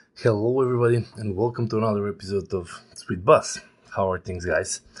Hello, everybody, and welcome to another episode of Sweet Buzz. How are things,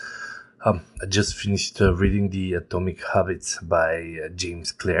 guys? I just finished reading The Atomic Habits by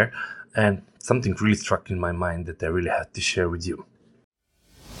James Clear, and something really struck in my mind that I really had to share with you.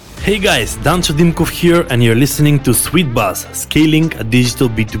 Hey guys, Dan Chodimkov here, and you're listening to Sweet Buzz, Scaling a Digital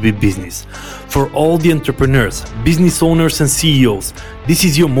B2B Business. For all the entrepreneurs, business owners, and CEOs, this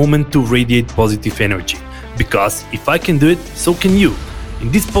is your moment to radiate positive energy. Because if I can do it, so can you.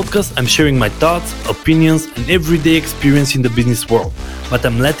 In this podcast, I'm sharing my thoughts, opinions, and everyday experience in the business world. But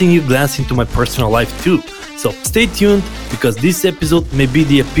I'm letting you glance into my personal life too. So stay tuned, because this episode may be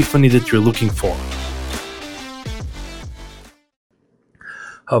the epiphany that you're looking for.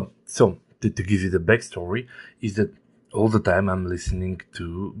 To give you the backstory, is that all the time I'm listening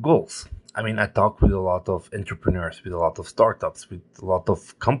to goals. I mean, I talk with a lot of entrepreneurs, with a lot of startups, with a lot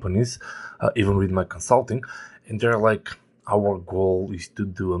of companies, even with my consulting, and they're like, our goal is to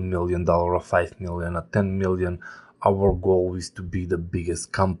do $1 million, or 5 million, or 10 million. Our goal is to be the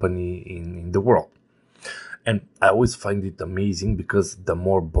biggest company in the world. And I always find it amazing because the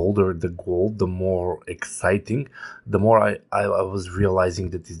more bolder the goal, the more exciting, the more I was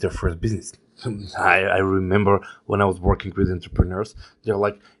realizing that it's their first business. I remember when I was working with entrepreneurs, they're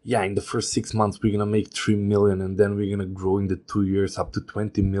like, yeah, in the first 6 months, we're going to make 3 million, and then we're going to grow in the 2 years up to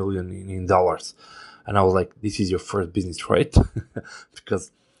 20 million in dollars. And I was like, this is your first business, right?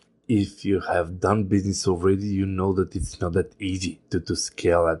 Because if you have done business already, you know that it's not that easy to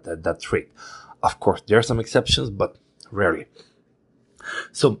scale at that rate. Of course, there are some exceptions, but rarely.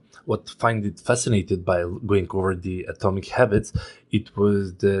 So what I find it fascinating by going over the Atomic Habits, it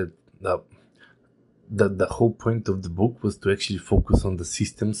was the whole point of the book was to actually focus on the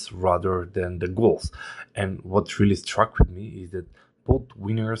systems rather than the goals. And what really struck with me is that both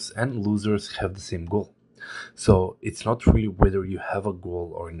winners and losers have the same goal. So it's not really whether you have a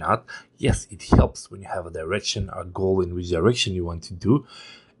goal or not. Yes, it helps when you have a direction, a goal in which direction you want to do.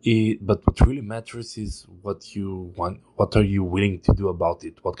 But what really matters is what you want. What are you willing to do about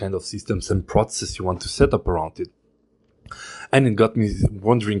it? What kind of systems and processes you want to set up around it? And it got me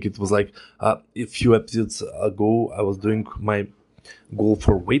wondering. It was like a few episodes ago, I was doing my goal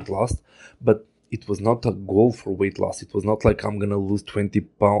for weight loss, but it was not a goal for weight loss. It was not like I'm gonna lose 20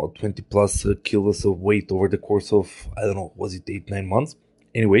 plus kilos of weight over the course of, I don't know, was it 8-9 months?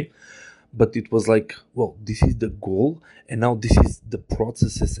 Anyway, but it was like, well, this is the goal, and now this is the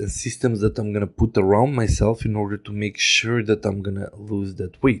processes and systems that I'm gonna put around myself in order to make sure that I'm gonna lose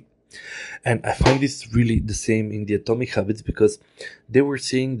that weight. And I find this really the same in the Atomic Habits, because they were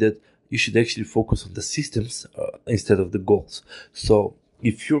saying that you should actually focus on the systems instead of the goals. So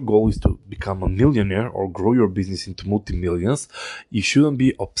if your goal is to become a millionaire or grow your business into multi-millions, you shouldn't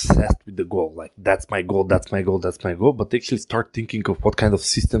be obsessed with the goal. Like, that's my goal, that's my goal, that's my goal. But actually start thinking of what kind of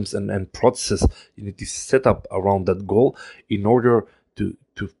systems and processes you need to set up around that goal in order to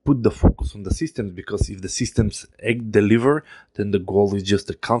put the focus on the systems. Because if the systems deliver, then the goal is just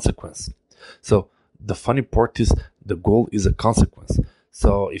a consequence. So the funny part is the goal is a consequence.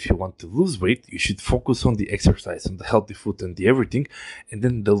 So if you want to lose weight, you should focus on the exercise, on the healthy food and the everything. And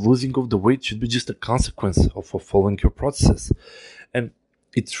then the losing of the weight should be just a consequence of following your process. And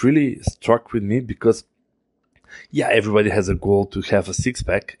it's really struck with me because, yeah, everybody has a goal to have a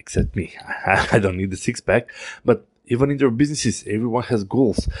six-pack, except me. I don't need a six-pack. But even in their businesses, everyone has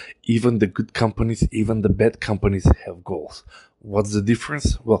goals. Even the good companies, even the bad companies have goals. What's the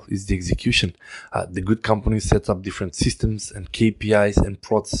difference? Well, it's the execution. The good companies set up different systems and KPIs and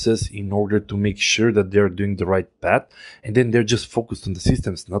processes in order to make sure that they're doing the right path. And then they're just focused on the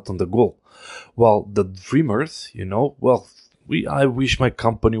systems, not on the goal. While the dreamers, I wish my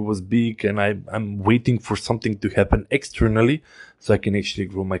company was big, and I'm waiting for something to happen externally so I can actually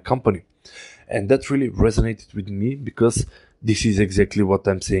grow my company. And that really resonated with me, because this is exactly what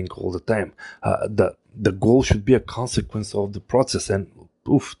I'm saying all the time. The goal should be a consequence of the process. And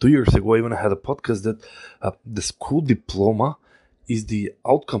 2 years ago, I even had a podcast that the school diploma is the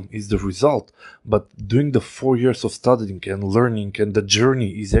outcome, is the result. But doing the 4 years of studying and learning and the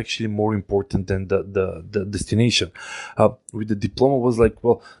journey is actually more important than the destination. With the diploma was like,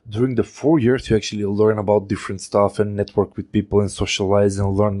 well, during the 4 years, you actually learn about different stuff and network with people and socialize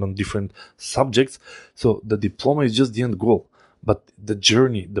and learn on different subjects. So the diploma is just the end goal. But the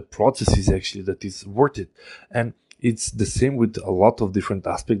journey, the process is actually that is worth it. And it's the same with a lot of different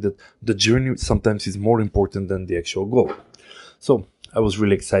aspects, that the journey sometimes is more important than the actual goal. So I was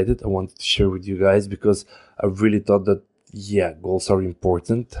really excited. I wanted to share with you guys because I really thought that, yeah, goals are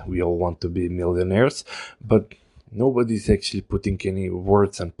important. We all want to be millionaires, but Nobody's actually putting any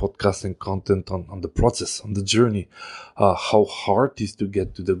words and podcasts and content on the process, on the journey, how hard it is to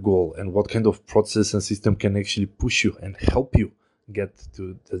get to the goal, and what kind of process and system can actually push you and help you get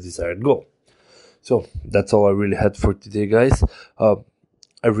to the desired goal. So that's all I really had for today, guys. I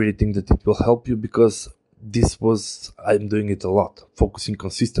really think that it will help you, because I'm doing it a lot. Focusing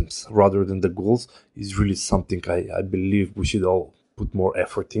on systems rather than the goals is really something I believe we should all put more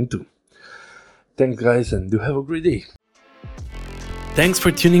effort into. Thanks, guys, and do have a great day. Thanks for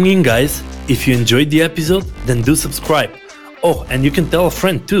tuning in, guys. If you enjoyed the episode, then do subscribe. Oh, and you can tell a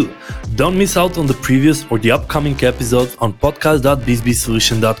friend too. Don't miss out on the previous or the upcoming episodes on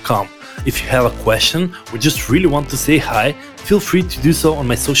podcast.bizbsolution.com. If you have a question or just really want to say hi, feel free to do so on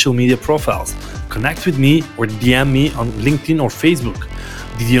my social media profiles. Connect with me or DM me on LinkedIn or Facebook.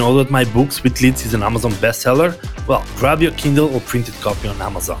 Did you know that my book Sweet Leads is an Amazon bestseller? Well, grab your Kindle or printed copy on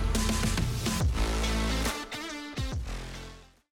Amazon.